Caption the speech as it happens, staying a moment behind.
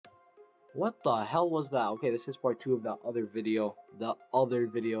What the hell was that? Okay, this is part 2 of that other video. The other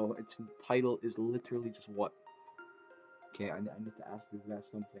video. Its title is literally just what? Okay, I need to ask this guy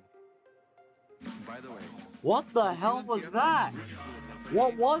something. By the way, what the hell was that?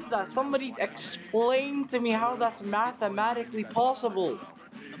 What was that? Somebody explain to me how that's mathematically possible.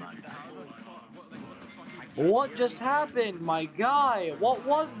 What just happened, my guy? What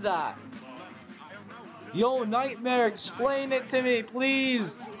was that? Yo, Nightmare, explain it to me,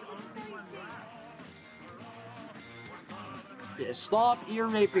 please. Yeah, stop ear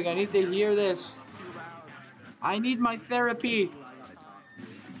raping. I need to hear this. I need my therapy.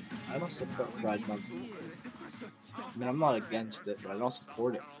 I don't support Pride Month. I mean, I'm not against it, but I don't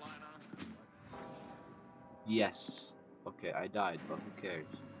support it. Yes. Okay, I died, but who cares?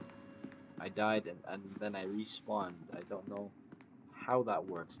 I died and then I respawned. I don't know how that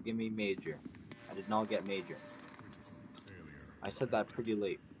works. Give me major. I did not get major. I said that pretty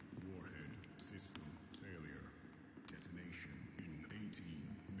late. Warhead system failure. Detonation in 18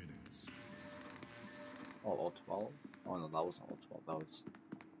 minutes. Oh, all 12? Oh no, that wasn't all 12. That was...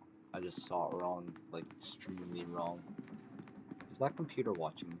 I just saw it wrong, like, extremely wrong. Is that computer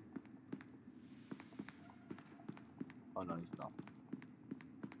watching me? Oh no, he's not.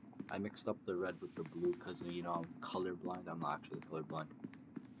 I mixed up the red with the blue because, you know, I'm colorblind. I'm not actually colorblind.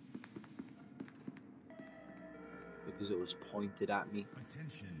 Because it was pointed at me.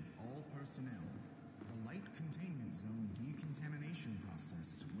 Attention, all personnel. The light containment zone decontamination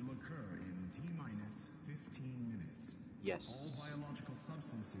process will occur in T-minus 15 minutes. Yes. All biological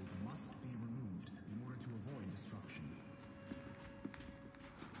substances must be removed in order to avoid destruction.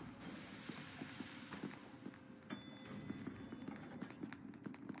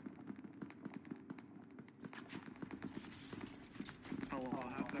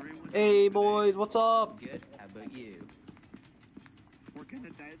 Hey boys, what's up? good. How about you? We're gonna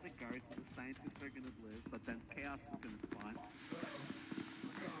die as the guards, and the scientists are gonna live, but then chaos is gonna spawn.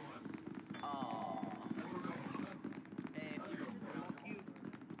 Aww. Hey, damn HPC.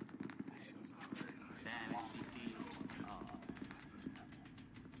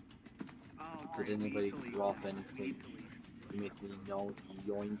 Oh, Did great, anybody easily. drop anything Easily. to make me know?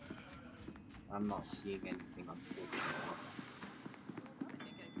 Yoink. I'm not seeing anything, unfortunately.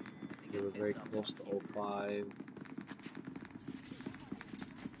 They were very close to 05.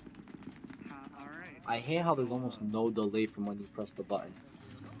 Alright. I hate how there's almost no delay from when you press the button.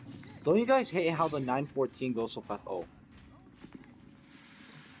 Don't you guys hate how the 914 goes so fast? Oh.